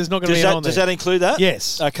worried there's not going to be on there. Does that include that?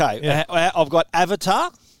 Yes. Okay. Yeah. I've got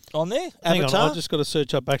Avatar on there. Hang on, I've just got to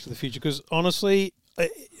search up Back to the Future, because honestly...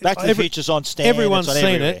 Back to the Future's on Stan. Everyone's it's on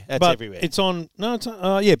seen everywhere. it. That's but everywhere. It's on. No, it's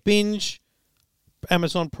on. Binge,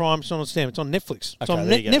 Amazon Prime. It's not on Stan. It's on Netflix. It's on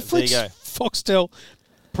Netflix, Foxtel,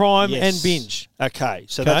 Prime, and Binge. Okay,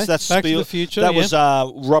 so that's Back to the Future. That was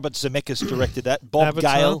Robert Zemeckis directed that.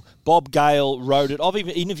 Bob Gale wrote it. I've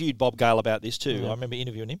even interviewed Bob Gale about this too. I remember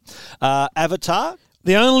interviewing him. Avatar.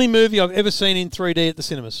 The only movie I've ever seen in 3D at the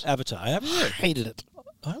cinemas. Avatar. I hated it.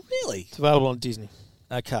 Oh, really? It's available on Disney.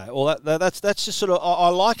 Okay, well that's just sort of I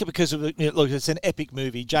like it because of look, it's an epic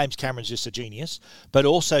movie. James Cameron's just a genius, but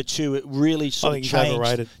also too it really sort of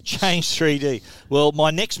changed 3D. Well,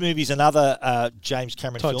 my next movie is another James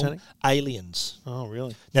Cameron film, Aliens. Oh,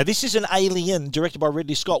 really? Now this is an Alien directed by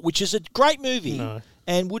Ridley Scott, which is a great movie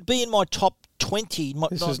and would be in my top 20.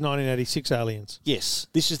 This is 1986 Aliens. Yes,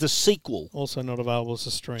 this is the sequel. Also not available as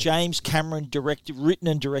a stream. James Cameron written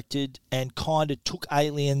and directed, and kind of took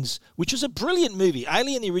Aliens, which was a brilliant movie.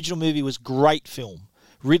 Alien, the original movie, was a great film.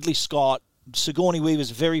 Ridley Scott, Sigourney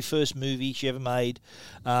Weaver's very first movie she ever made.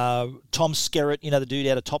 Tom Skerritt, the dude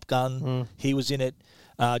out of Top Gun, he was in it.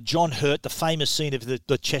 John Hurt, the famous scene of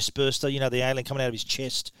the chest burster, the alien coming out of his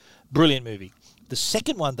chest. Brilliant movie. The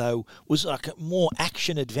second one, though, was like a more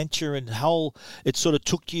action adventure and it sort of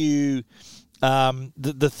took you...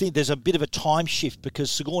 the thing, there's a bit of a time shift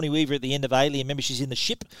because Sigourney Weaver at the end of Alien, remember she's in the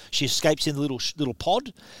ship, she escapes in the little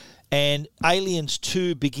pod, and Aliens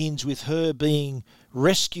 2 begins with her being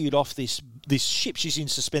rescued off this ship. She's in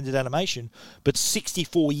suspended animation, but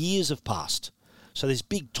 64 years have passed. So there's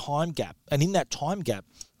big time gap, and in that time gap,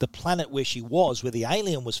 the planet where she was, where the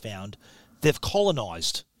alien was found, they've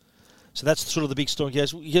colonised. So that's sort of the big story. He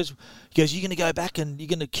goes, you're going to go back and you're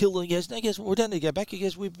going to kill them? He goes, no, we don't need to go back. He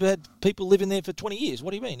goes, we've had people living there for 20 years.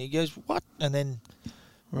 What do you mean? He goes, what? And then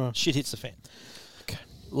shit hits the fan. Okay.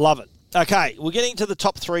 Love it. Okay, we're getting to the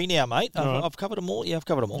top three now, mate. I've covered them all. Yeah, I've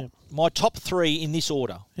covered them all. Yeah. My top three in this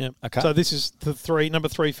order. Yeah. Okay. So this is number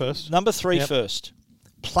three first. Number three first.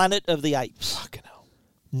 Planet of the Apes. Fucking hell.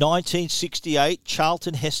 1968,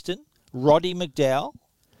 Charlton Heston, Roddy McDowall,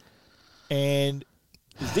 and...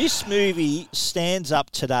 This movie stands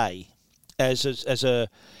up today as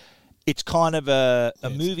it's kind of a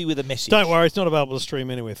movie with a message. Don't worry, it's not available to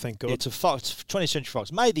stream anywhere, thank God. It's 20th Century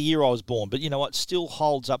Fox. Made the year I was born, but you know what? Still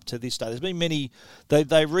holds up to this day. There's been many...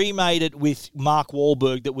 They remade it with Mark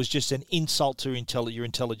Wahlberg that was just an insult to your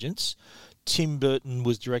intelligence. Tim Burton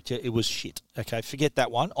was director. It was shit. Okay, forget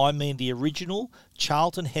that one. I mean the original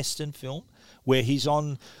Charlton Heston film where he's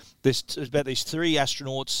on... about these three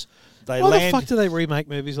astronauts... Why the fuck do they remake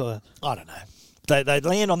movies like that? I don't know. They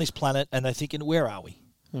land on this planet and they're thinking, where are we?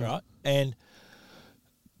 right? And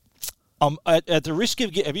at the risk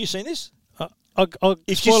of... Have you seen this?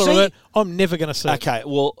 Spoiler alert, I'm never going to see it. Okay,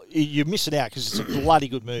 well, you're missing out because it's a bloody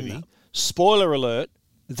good movie. No. Spoiler alert,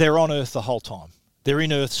 they're on Earth the whole time. They're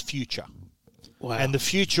in Earth's future. Wow. And the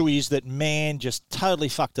future is that man just totally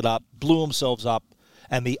fucked it up, blew themselves up,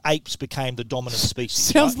 and the apes became the dominant species.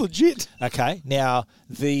 Sounds legit. Okay, now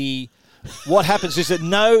what happens is that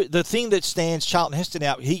the thing that stands Charlton Heston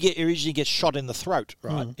out, he originally gets shot in the throat,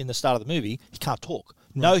 right, in the start of the movie. He can't talk.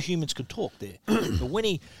 No humans can talk there. But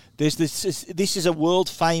when this is a world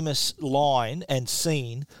famous line and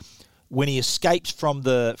scene when he escapes from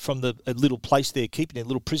the little place they're keeping him,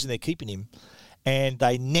 little prison they're keeping him, and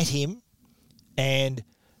they net him, and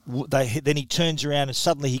then he turns around and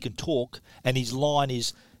suddenly he can talk, and his line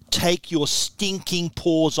is, "Take your stinking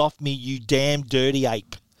paws off me, you damn dirty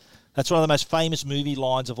ape." That's one of the most famous movie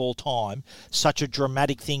lines of all time. Such a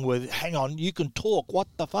dramatic thing where, hang on, you can talk. What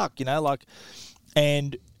the fuck,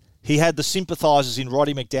 And he had the sympathisers in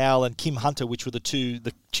Roddy McDowall and Kim Hunter, which were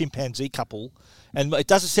the chimpanzee couple. And it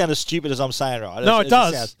doesn't sound as stupid as I'm saying, right? No, it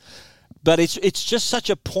does. But it's just such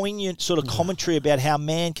a poignant sort of commentary about how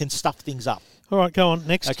man can stuff things up. All right, go on.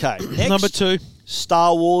 Next. Okay. Next, number 2.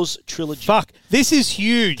 Star Wars trilogy. Fuck, this is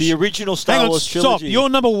huge. The original Star Wars trilogy. Stop. Your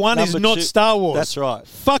number 1 is not 2. Star Wars. That's right.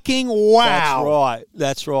 Fucking wow.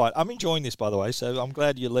 That's right. I'm enjoying this, by the way, so I'm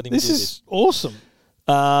glad you're letting me do this. This is awesome.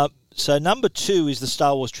 So number 2 is the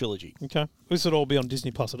Star Wars trilogy. Okay. This would all be on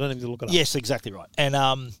Disney Plus. I don't need to look it up. Yes, exactly right. And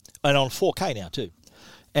on 4K now too.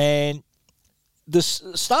 And the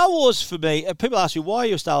Star Wars for me, people ask me, why are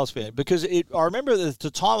you a Star Wars fan? Because I remember at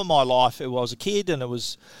the time of my life, I was a kid and it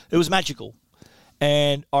was magical.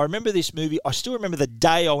 And I remember this movie. I still remember the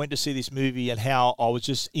day I went to see this movie and how I was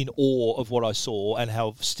just in awe of what I saw and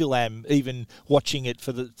how still am, even watching it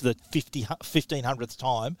for the 1500th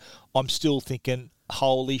time, I'm still thinking,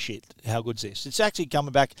 holy shit, how good's this? It's actually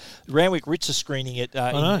coming back. Randwick Ritz are screening it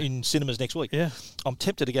in cinemas next week. Yeah. I'm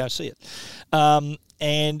tempted to go see it.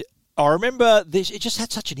 And I remember this. It just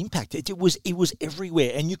had such an impact. It was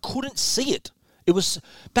everywhere, and you couldn't see it. It was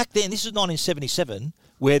back then. This is 1977,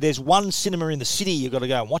 where there's one cinema in the city. You've got to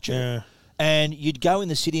go and watch it. Yeah. And you'd go in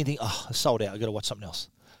the city and think, "Oh, it's sold out. I've got to watch something else."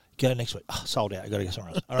 Go next week. Oh, sold out. I've got to go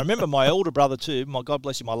somewhere else. I remember my older brother too. God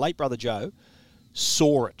bless him. My late brother Joe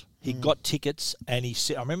saw it. He got tickets, and he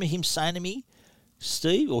said, I remember him saying to me,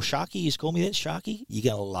 "Steve," or Sharky, he used to call me that, "Sharky,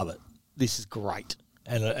 you're going to love it. This is great."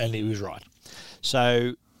 And he was right.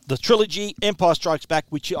 So the trilogy, Empire Strikes Back,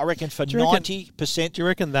 which I reckon for 90%. Do you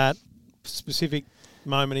reckon that specific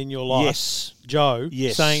moment in your life, yes, Joe,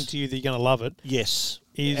 saying to you that you're going to love it, yes,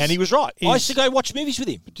 and he was right. I used to go watch movies with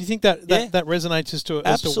him. Do you think that resonates as to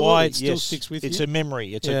why it still sticks with you? It's a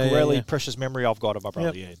memory. It's a really precious memory I've got of my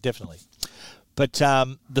brother. Yep. Yeah, definitely. But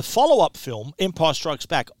the follow-up film, Empire Strikes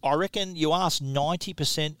Back, I reckon you ask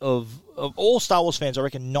 90% of all Star Wars fans, I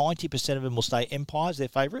reckon 90% of them will say Empire's their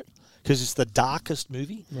favourite because it's the darkest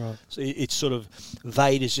movie. Right. So it's sort of,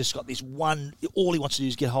 Vader's just got this one, all he wants to do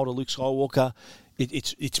is get hold of Luke Skywalker.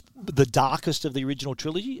 It's the darkest of the original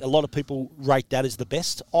trilogy. A lot of people rate that as the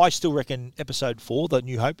best. I still reckon Episode 4, The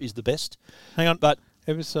New Hope, is the best. Hang on. But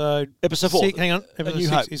Episode 4. Hang on. Episode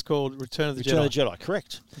 6 is called Return of the Jedi. Return of the Jedi,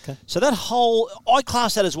 correct. Okay. So that whole, I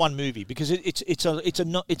class that as one movie because it's a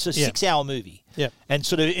 6-hour movie. Yeah. And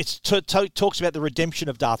sort of it talks about the redemption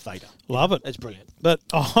of Darth Vader. Love it. It's brilliant. But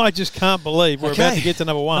I just can't believe we're about to get to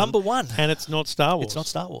number 1. Number 1. And it's not Star Wars. It's not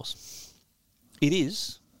Star Wars. It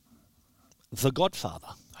is The Godfather.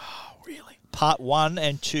 Oh, really? Part 1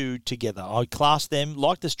 and 2 together. I class them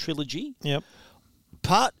like this trilogy. Yep.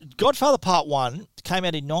 Godfather Part 1 came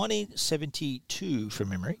out in 1972 from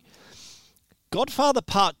memory. Godfather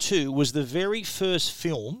Part 2 was the very first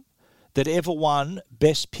film that ever won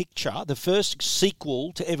Best Picture, the first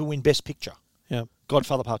sequel to ever win Best Picture. Yeah.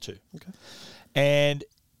 Godfather Part 2. Okay. And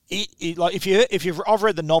it like I've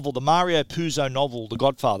read the novel, the Mario Puzo novel, The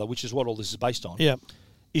Godfather, which is what all this is based on. Yeah.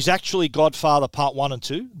 Is actually Godfather Part 1 and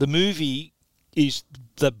 2. The movie is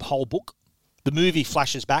the whole book. The movie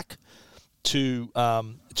flashes back to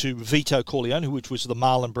Vito Corleone, which was the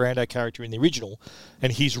Marlon Brando character in the original,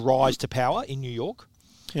 and his rise to power in New York.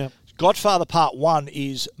 Yeah. Godfather Part 1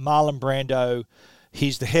 is Marlon Brando.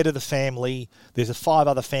 He's the head of the family. There's 5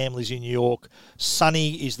 other families in New York.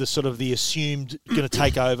 Sonny is the sort of the assumed going to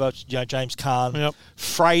take over, James Caan. Yep.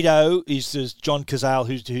 Fredo is John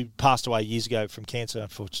Cazale, who passed away years ago from cancer,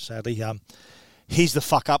 unfortunately. He's the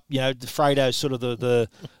fuck up, Fredo's sort of the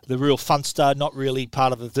real funster, not really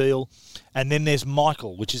part of the deal. And then there's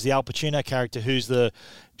Michael, which is the Al Pacino character, who's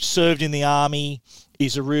served in the army,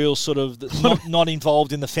 is a real sort of not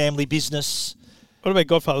involved in the family business. What about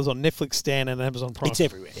Godfather's on Netflix, Stan, and Amazon Prime? It's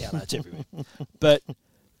everywhere. Yeah, no, it's everywhere. But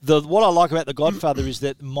what I like about The Godfather is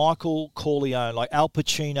that Michael Corleone, like Al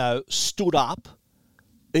Pacino, stood up,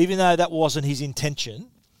 even though that wasn't his intention.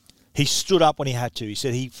 He stood up when he had to. He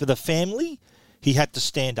said for the family, he had to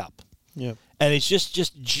stand up. Yeah. And it's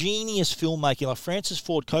just genius filmmaking, like Francis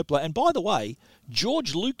Ford Coppola. And by the way,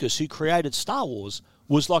 George Lucas, who created Star Wars,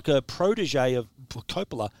 was like a protege of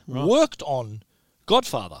Coppola, worked on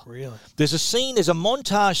Godfather. Really? There's a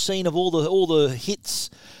montage scene of all the hits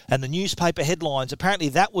and the newspaper headlines. Apparently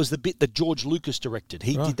that was the bit that George Lucas directed.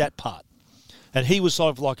 He did that part. And he was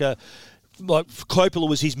sort of like Coppola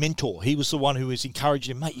was his mentor. He was the one who was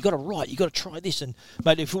encouraging him, mate, you got to write, you got to try this. And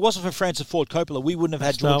mate, if it wasn't for Francis Ford Coppola, we wouldn't have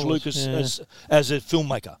had George Lucas as a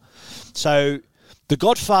filmmaker. So The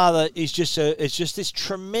Godfather is just this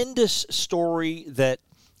tremendous story that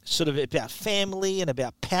sort of about family and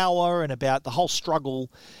about power and about the whole struggle,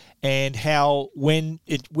 and how when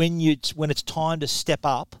it's time to step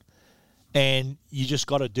up, and you just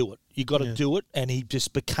got to do it. You got to do it, and he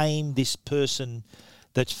just became this person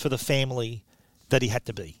that's for the family that he had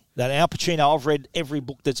to be. That Al Pacino, I've read every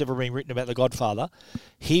book that's ever been written about The Godfather.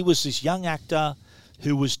 He was this young actor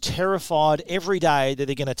who was terrified every day that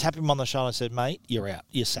they're going to tap him on the shoulder and said, mate, you're out,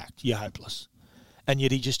 you're sacked, you're hopeless. And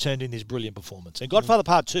yet he just turned in this brilliant performance. And Godfather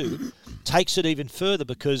Part 2 takes it even further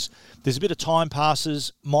because there's a bit of time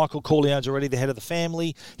passes. Michael Corleone's already the head of the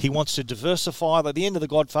family. He wants to diversify. Like the end of The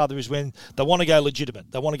Godfather is when they want to go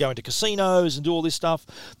legitimate. They want to go into casinos and do all this stuff.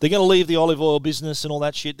 They're going to leave the olive oil business and all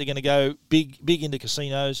that shit. They're going to go big into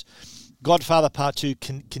casinos. Godfather Part 2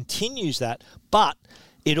 continues that, but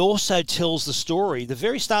it also tells the story. The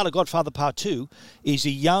very start of Godfather Part 2 is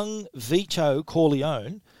a young Vito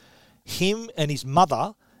Corleone, him and his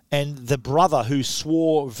mother and the brother who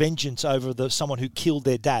swore vengeance over someone who killed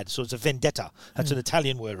their dad. So it's a vendetta. That's an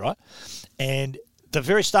Italian word, right? And the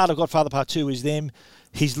very start of Godfather Part 2 is them.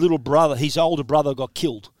 His older brother got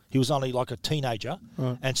killed. He was only like a teenager.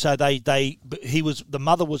 Right. And so the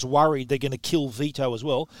mother was worried they're going to kill Vito as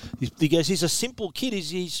well. He goes, he's a simple kid.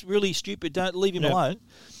 He's really stupid. Don't leave him alone.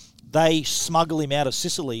 They smuggle him out of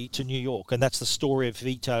Sicily to New York, and that's the story of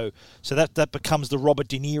Vito. So that becomes the Robert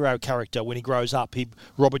De Niro character when he grows up.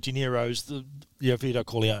 Robert De Niro's Vito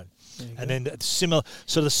Corleone. And then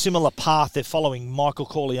similar path they're following, Michael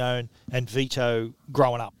Corleone and Vito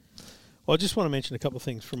growing up. Well, I just want to mention a couple of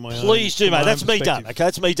things from my own. Please do, mate. That's me done. Okay,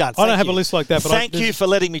 that's me done. I don't have a list like that, but thank you for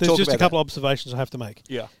letting me talk about that. There's just a couple of observations I have to make.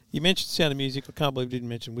 Yeah. You mentioned Sound of Music. I can't believe you didn't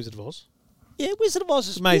mention Wizard of Oz. Yeah, Wizard of Oz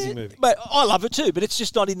is amazing movie. But I love it too, but it's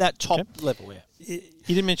just not in that top level. Yeah. You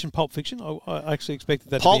didn't mention Pulp Fiction. I actually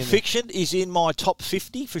expected that. Pulp Fiction is in my top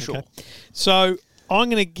 50 for sure. So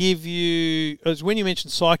I'm going to give you, as when you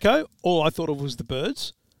mentioned Psycho, all I thought of was The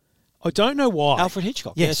Birds. I don't know why. Alfred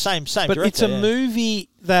Hitchcock. Yes. Yeah, same but director. It's a movie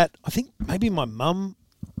that I think maybe my mum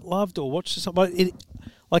loved or watched or something.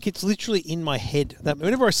 It's literally in my head. That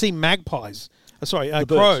whenever I see magpies,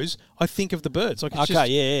 crows, I think of The Birds. Like it's fair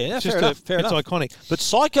enough. It's iconic. But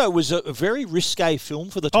Psycho was a very risque film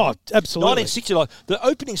for the time. Oh, absolutely. 1960, the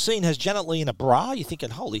opening scene has Janet Leigh in a bra. You're thinking,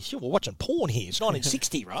 holy shit, we're watching porn here. It's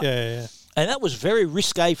 1960, right? Yeah. And that was very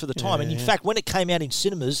risque for the time. And in fact, when it came out in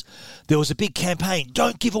cinemas, there was a big campaign.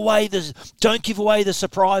 Don't give away the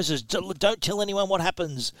surprises. Don't tell anyone what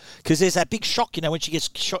happens, because there's that big shock, when she gets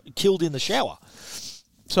killed in the shower.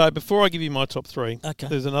 So before I give you my top three,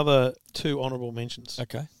 there's another two honourable mentions.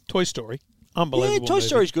 Okay. Toy Story, unbelievable. Yeah, Toy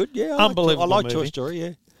Story's good. Yeah, unbelievable. I like movie. Toy Story.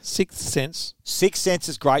 Yeah. Sixth Sense. Sixth Sense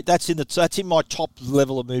is great. That's in my top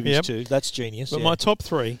level of movies too. That's genius. But my top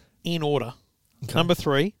three in order. Okay. Number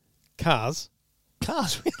 3, Cars.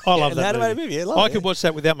 I love that movie. I could watch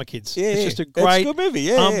that without my kids. Yeah, it's just a great, good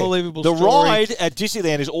movie. unbelievable story. The ride at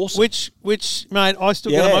Disneyland is awesome. Which mate, I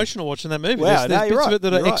still get emotional watching that movie. Wow, there's bits of it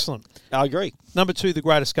that are excellent. I agree. Number 2, The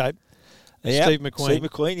Great Escape. Steve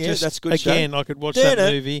McQueen. That's good. Again, I could watch that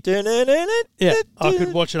movie. I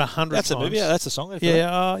could watch it 100 times. That's a movie. Yeah, that's a song.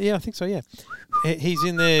 I think so. Yeah, he's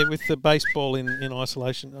in there with the baseball in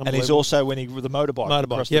isolation, and he's also with the motorbike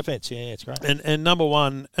across the fence. Yeah, it's great. And number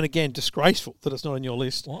 1, and again, disgraceful that it's not on your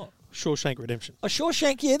list. What? Shawshank Redemption.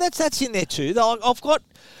 Shawshank, that's in there too. I've got.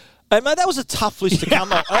 Hey, mate, that was a tough list to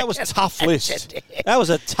come up. That was a tough list. That was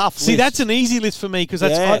a tough list. See, that's an easy list for me because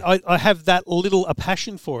I have that little a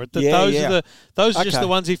passion for it. Those are just the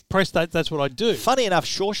ones if pressed. That's what I do. Funny enough,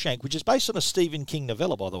 Shawshank, which is based on a Stephen King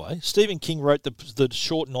novella, by the way. Stephen King wrote the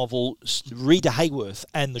short novel Rita Hayworth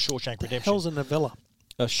and the Shawshank Redemption. What the hell's a novella?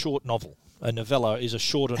 A short novel. A novella is a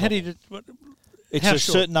shorter novel. It's How a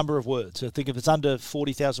short? certain number of words. I think if it's under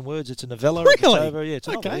 40,000 words, it's a novella. Really? If it's over, it's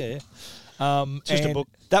a novel. Okay. Yeah. Just a and book.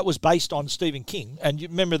 That was based on Stephen King. And you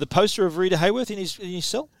remember the poster of Rita Hayworth in his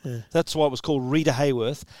cell? Yeah. That's why it was called Rita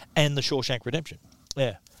Hayworth and The Shawshank Redemption.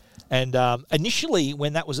 Yeah. And initially,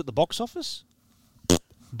 when that was at the box office,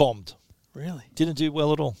 bombed. Really? Didn't do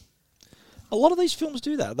well at all. A lot of these films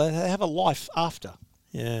do that. They have a life after.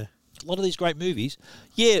 Yeah. A lot of these great movies,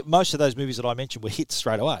 most of those movies that I mentioned were hits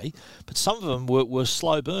straight away, but some of them were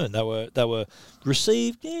slow burn. They were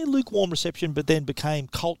received lukewarm reception, but then became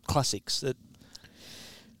cult classics.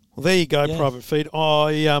 Well, there you go, Private Feed.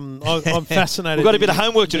 I'm fascinated. We've got a bit of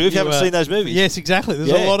homework to do if you haven't seen those movies. Yes, exactly. There's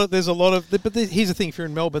a lot of. But here's the thing: if you're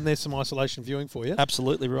in Melbourne, there's some isolation viewing for you.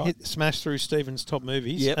 Absolutely right. Smash through Stephen's top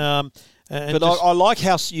movies. Yep. But I like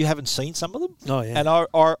how you haven't seen some of them. Oh, yeah. And I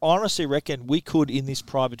honestly reckon we could, in this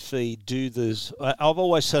private feed, do this. I've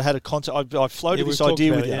always sort of had a concept. I floated this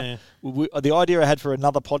idea with you. The idea I had for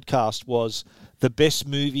another podcast was the best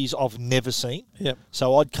movies I've never seen. Yep.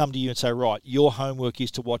 So I'd come to you and say, right, your homework is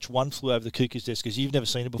to watch One Flew Over the Cuckoo's Nest because you've never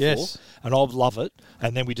seen it before. Yes. And I'll love it.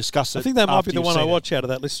 And then we discuss it. I think that might be the one I watch out of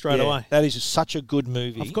that list straight away. That is such a good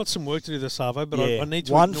movie. I've got some work to do this, Savo, but I need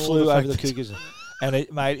to One ignore Flew the Over the fact that- Cuckoo's Nest. And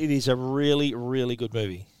it is a really, really good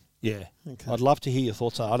movie. Yeah, Okay. I'd love to hear your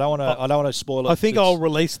thoughts on it. I don't want to spoil it. I think I'll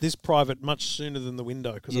release this private much sooner than the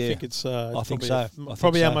window because I think it's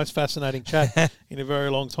probably our most fascinating chat in a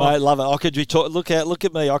very long time. I love it. I could look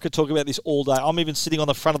at me. I could talk about this all day. I'm even sitting on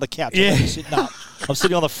the front of the couch. Yeah. I'm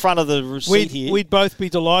sitting on the front of the seat here. We'd both be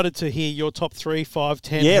delighted to hear your top 3, 5,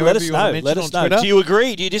 10. Yeah, let us you want know. to Let us on know. Twitter. Do you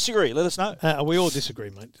agree? Do you disagree? Let us know. We all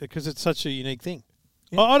disagree, mate, because it's such a unique thing.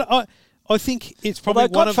 I think it's probably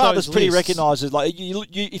Although one of those Godfather's pretty lists. recognised as like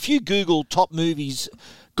if you Google top movies,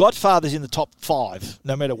 Godfather's in the top 5,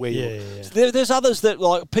 no matter where you look. Yeah. There's others that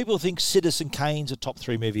like people think Citizen Kane's a top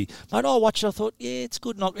 3 movie. Mate, I watched it. I thought, it's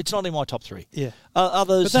good. It's not in my top 3. Yeah.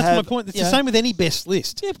 Others, but that's my point. It's the same with any best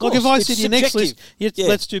list. Yeah, of like course. if I It's said your next list, subjective.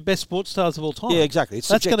 let's do best sports stars of all time. Yeah, exactly. It's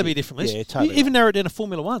that's going to subjective. be a different list. Yeah, totally You even narrow it down to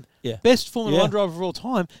Formula One. Yeah. Best Formula One driver of all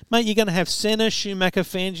time, mate. You're going to have Senna, Schumacher,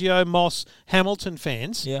 Fangio, Moss, Hamilton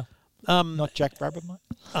fans. Yeah. Not Jack Brabham, mate.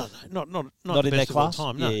 Oh no, not Not the in best their class. of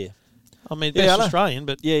all time. No. Yeah. I mean Yeah, best I know. Australian,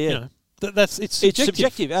 but Yeah. you know, it's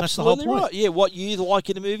subjective. That's the Absolutely whole point. Yeah, what you like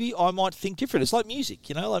in a movie, I might think different. It's like music,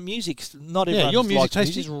 like music's not everyone. Yeah, your music likes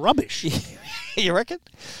taste is rubbish. You reckon?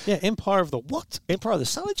 Yeah, Empire of the what? Empire of the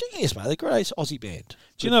Sun? Yes, mate. They're a great Aussie band.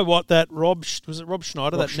 Do you know what that Rob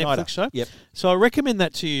Schneider, that Schneider. Netflix show? Yep. So I recommend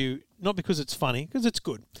that to you, not because it's funny, because it's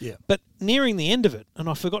good. Yeah. But nearing the end of it, and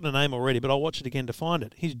I've forgotten her name already, but I'll watch it again to find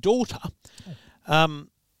it. His daughter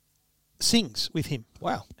sings with him.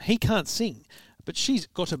 Wow. He can't sing, but she's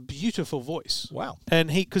got a beautiful voice. Wow. And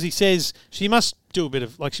because he says she must do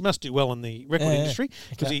she must do well in the record industry,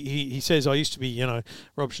 because Okay. he says, I used to be,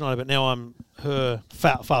 Rob Schneider, but now I'm her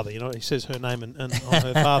father, he says her name and I'm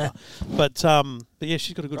her father. But yeah,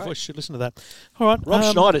 she's got a good voice. You should listen to that. All right. Rob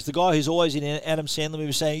Schneider's the guy who's always in Adam Sandler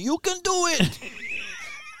movie saying, "You can do it."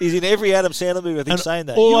 He's in every Adam Sandler movie, I think, saying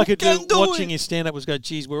that. All you I could can do watching his stand-up was go,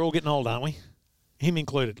 geez, we're all getting old, aren't we? Him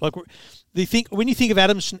included. Like, when you think of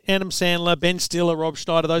Adam Sandler, Ben Stiller, Rob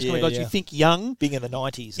Schneider, those kind of guys, you think young. Being in the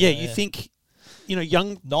 90s. Yeah, you think,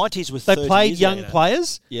 young. 90s was They 30 played years young ago,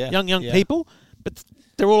 players, Yeah, young yeah. people, but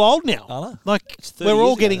they're all old now. I know. Like, It's 30 we're all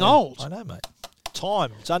years ago getting now. old. I know, mate.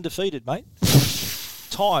 Time. It's undefeated, mate.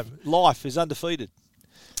 Life is undefeated.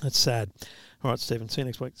 That's sad. All right, Stephen. See you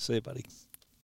next week. See you, buddy.